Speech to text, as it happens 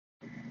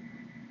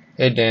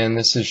Hey Dan,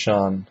 this is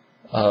Sean.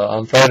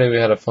 On Friday we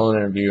had a phone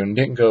interview and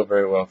it didn't go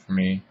very well for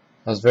me.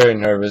 I was very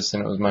nervous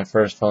and it was my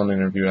first phone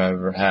interview I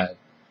ever had.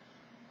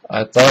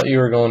 I thought you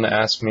were going to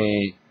ask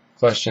me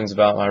questions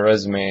about my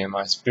resume and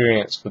my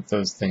experience with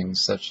those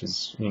things, such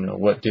as,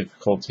 what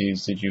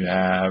difficulties did you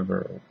have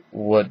or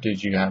what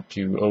did you have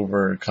to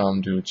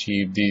overcome to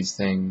achieve these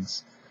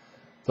things.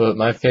 But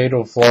my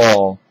fatal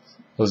flaw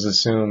was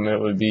assume it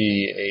would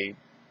be a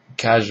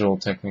casual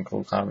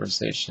technical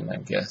conversation, I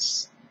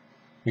guess.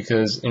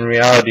 Because in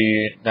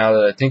reality, now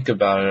that I think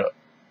about it,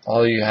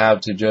 all you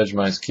have to judge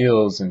my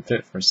skills and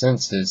fit for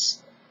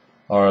census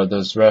are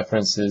those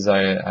references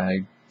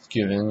I've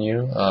given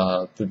you,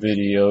 the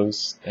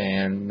videos,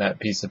 and that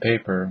piece of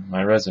paper,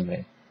 my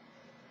resume.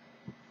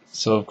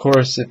 So of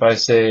course, if I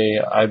say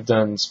I've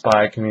done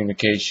SPI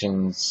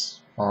communications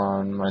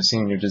on my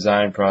senior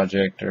design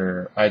project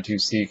or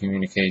I2C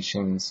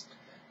communications,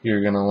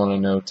 you're going to want to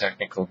know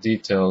technical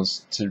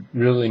details to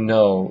really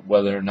know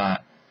whether or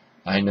not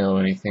I know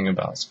anything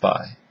about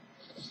SPI,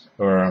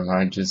 or am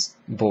I just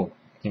bull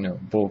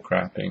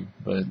crapping?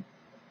 But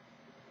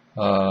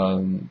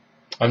I'm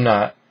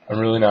not. I'm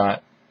really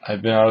not.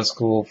 I've been out of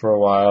school for a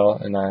while,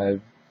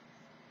 and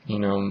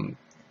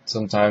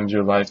sometimes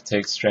your life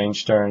takes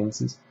strange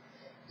turns,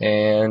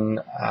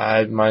 and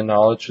my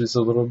knowledge is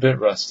a little bit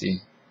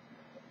rusty.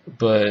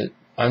 But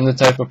I'm the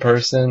type of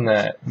person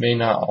that may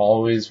not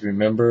always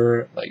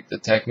remember like the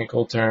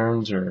technical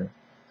terms, or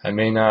I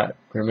may not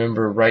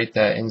remember right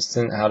that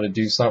instant how to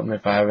do something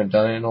if I haven't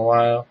done it in a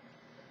while,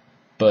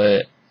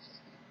 but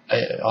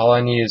all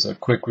I need is a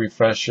quick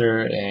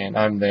refresher and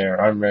I'm there,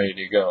 I'm ready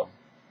to go.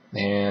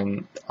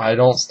 And I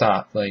don't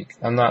stop,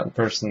 I'm not the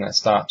person that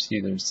stops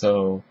either.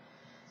 So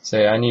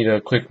say I need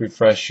a quick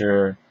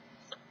refresher,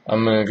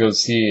 I'm going to go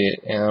see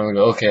it and I'm going to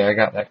go, okay, I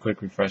got that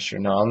quick refresher.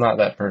 No, I'm not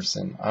that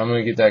person. I'm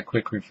going to get that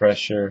quick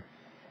refresher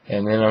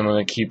and then I'm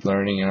going to keep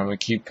learning and I'm going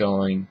to keep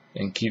going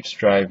and keep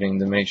striving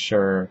to make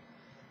sure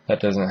that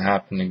doesn't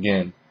happen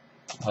again.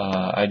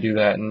 I do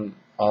that in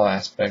all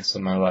aspects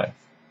of my life.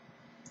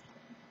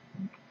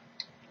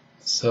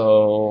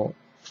 So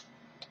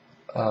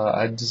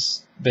I've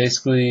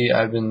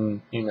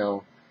been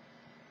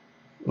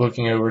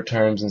looking over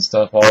terms and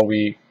stuff all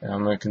week, and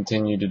I'm going to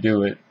continue to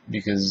do it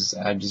because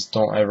I just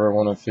don't ever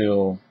want to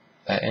feel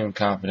that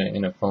incompetent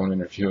in a phone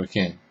interview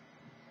again.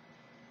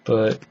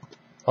 But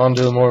on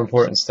to the more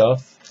important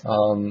stuff.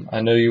 I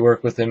know you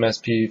work with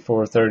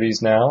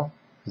MSP430s now,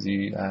 as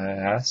I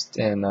asked,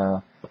 and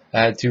I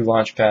had 2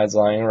 launch pads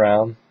lying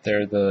around.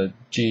 They're the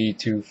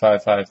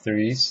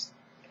G2553s.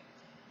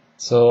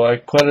 So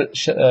I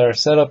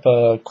set up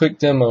a quick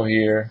demo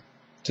here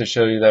to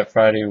show you that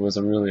Friday was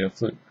really a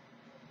fluke.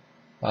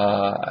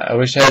 I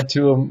wish I had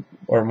 2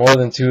 or more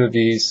than 2 of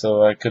these,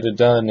 so I could have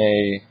done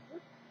a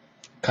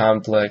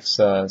complex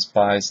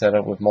SPI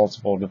setup with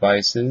multiple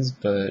devices,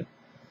 but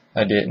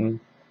I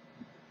didn't.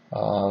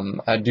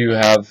 I do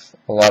have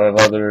a lot of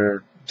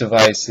other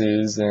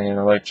devices and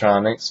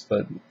electronics,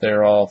 but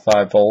they're all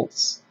 5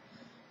 volts,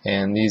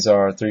 and these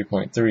are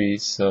 3.3,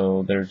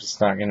 so they're just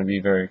not going to be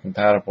very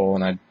compatible,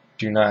 and I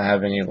do not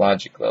have any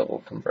logic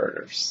level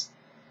converters.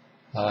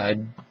 I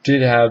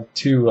did have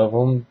 2 of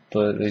them,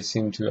 but they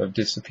seem to have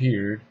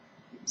disappeared,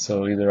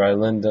 so either I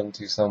lent them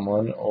to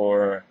someone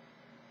or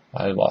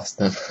I lost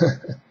them.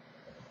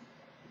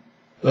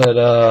 But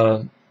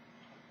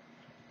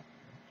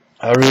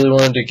I really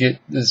wanted to get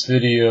this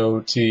video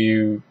to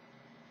you,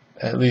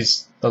 at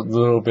least a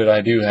little bit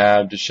I do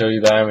have, to show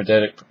you that I'm a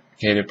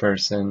dedicated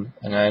person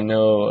and I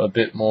know a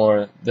bit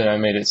more than I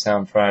made it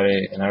sound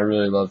Friday, and I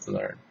really love to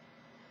learn.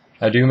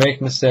 I do make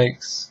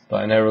mistakes,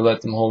 but I never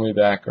let them hold me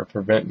back or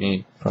prevent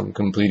me from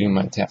completing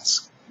my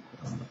task.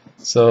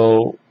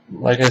 So,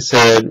 like I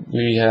said,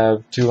 we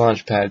have 2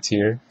 launch pads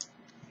here.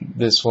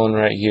 This one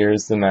right here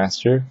is the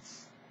master.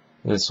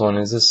 This one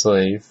is a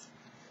slave.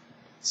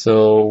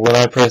 So when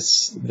I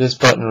press this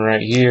button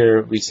right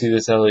here, we see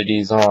this LED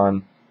is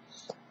on.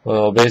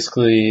 Well,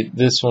 basically,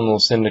 this one will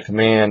send a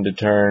command to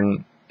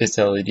turn its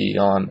LED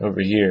on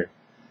over here.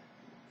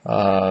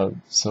 So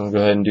I'll go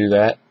ahead and do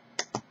that.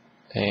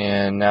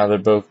 And now they're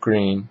both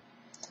green.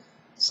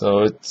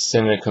 So it's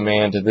sending a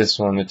command to this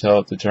one to tell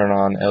it to turn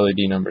on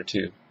LED number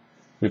 2.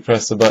 We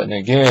press the button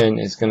again,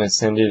 it's going to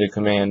send it a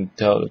command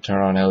to tell it to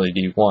turn on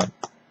LED 1.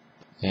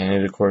 And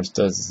it of course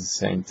does the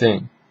same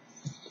thing.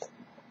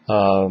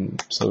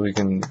 So we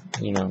can,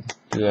 do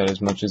that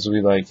as much as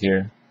we like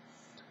here.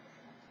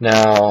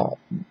 Now,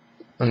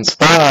 in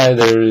SPI,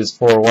 there's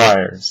 4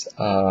 wires.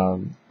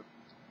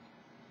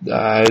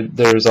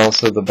 There's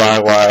also the bi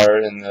wire,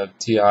 and the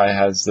TI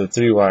has the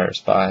 3-wire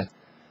SPI.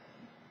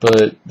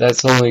 But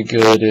that's only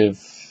good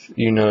if,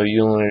 you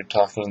only are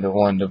talking to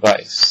one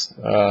device.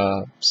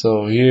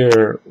 So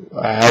here,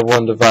 I have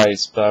one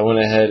device, but I went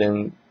ahead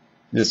and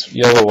this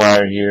yellow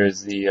wire here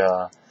is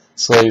the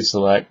slave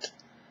select,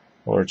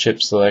 or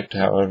chip select,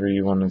 however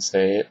you want to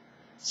say it.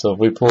 So if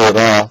we pull it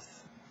off,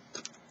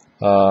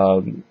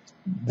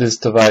 this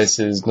device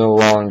is no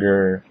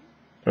longer,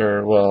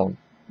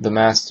 the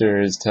master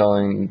is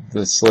telling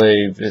the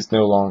slave it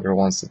no longer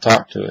wants to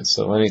talk to it.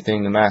 So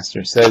anything the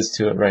master says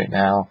to it right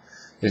now,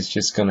 it's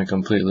just going to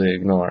completely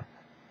ignore.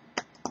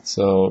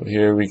 So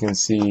here we can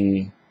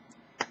see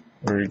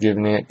we're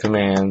giving it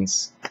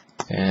commands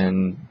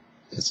and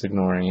it's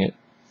ignoring it.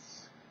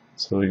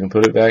 So we can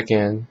put it back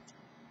in,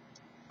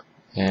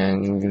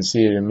 and you can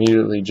see it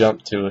immediately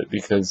jump to it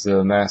because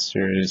the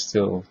master is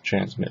still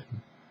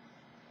transmitting.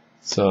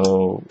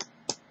 So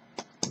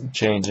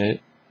change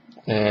it,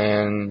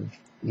 and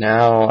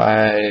now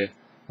I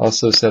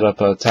also set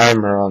up a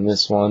timer on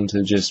this one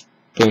to just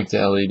blink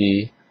the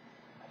LED.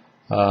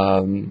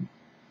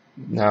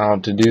 Now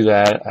to do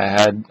that, I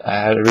had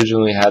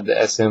originally had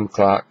the SM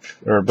clock,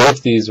 or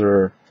both these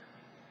were.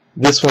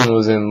 This one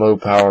was in low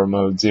power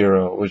mode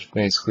 0, which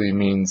basically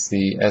means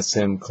the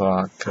SM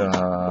clock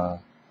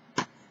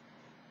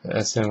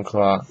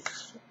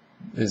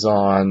is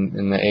on,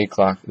 and the A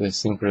clock, the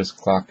synchronous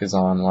clock, is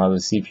on while the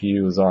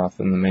CPU is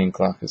off and the main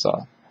clock is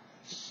off.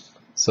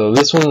 So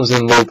this one was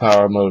in low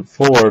power mode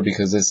 4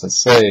 because it's a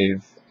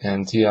slave,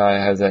 and TI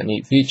has that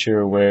neat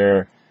feature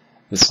where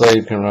the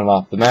slave can run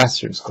off the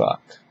master's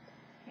clock.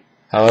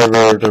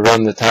 However, to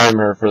run the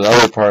timer for the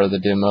other part of the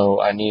demo,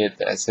 I needed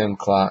the SM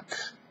clock.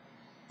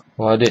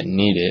 Well, I didn't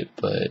need it,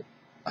 but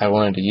I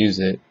wanted to use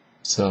it,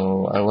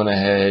 so I went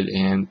ahead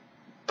and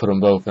put them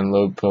both in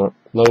low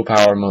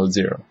power mode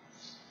 0.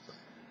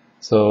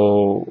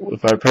 So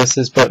if I press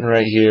this button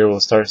right here,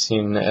 we'll start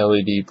seeing the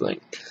LED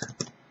blink.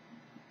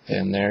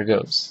 And there it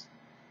goes.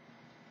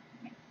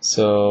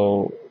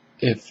 So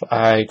if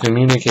I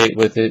communicate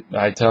with it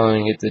by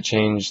telling it to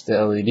change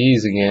the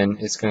LEDs again,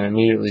 it's going to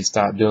immediately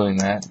stop doing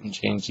that and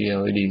change the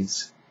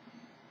LEDs.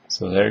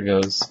 So there it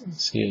goes.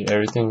 See,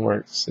 everything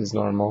works as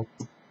normal.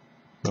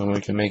 Then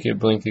we can make it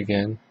blink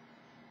again,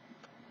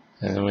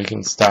 and then we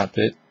can stop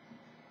it,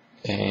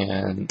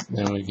 and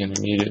then we can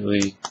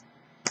immediately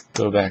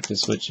go back to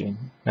switching.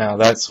 Now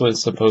that's what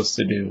it's supposed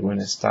to do when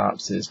it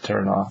stops, is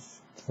turn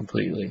off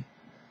completely.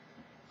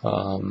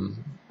 But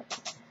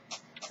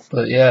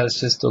yeah, it's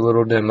just a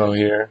little demo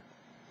here.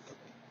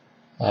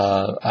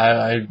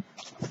 I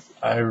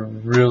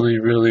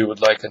really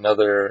would like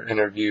another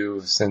interview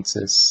of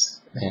Census,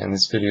 and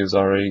this video is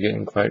already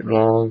getting quite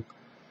long.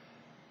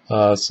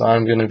 So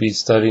I'm going to be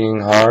studying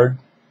hard.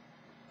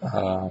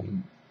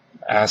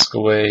 Ask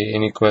away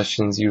any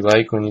questions you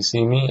like when you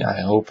see me.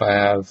 I hope I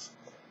have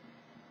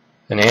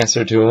an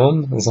answer to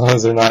them, as long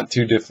as they're not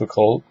too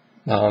difficult.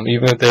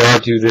 Even if they are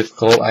too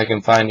difficult, I can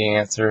find the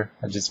answer.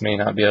 I just may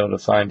not be able to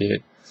find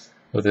it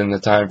within the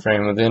time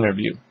frame of the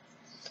interview.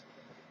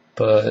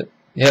 But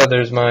yeah,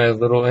 there's my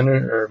little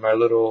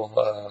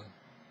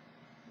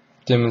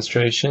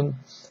demonstration,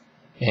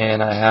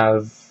 and I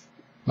have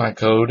my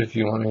code if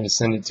you want me to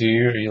send it to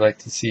you or you like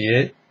to see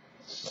it.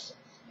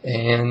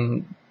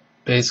 And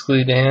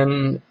basically,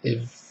 Dan,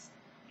 if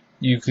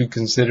you could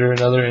consider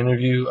another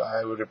interview,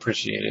 I would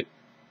appreciate it,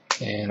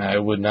 and I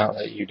would not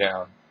let you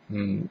down.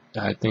 And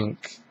I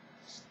think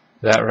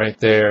that right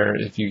there,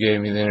 if you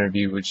gave me the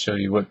interview, would show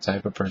you what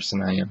type of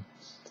person I am.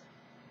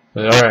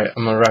 But alright,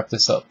 I'm going to wrap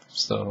this up.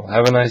 So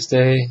have a nice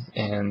day,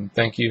 and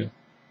thank you.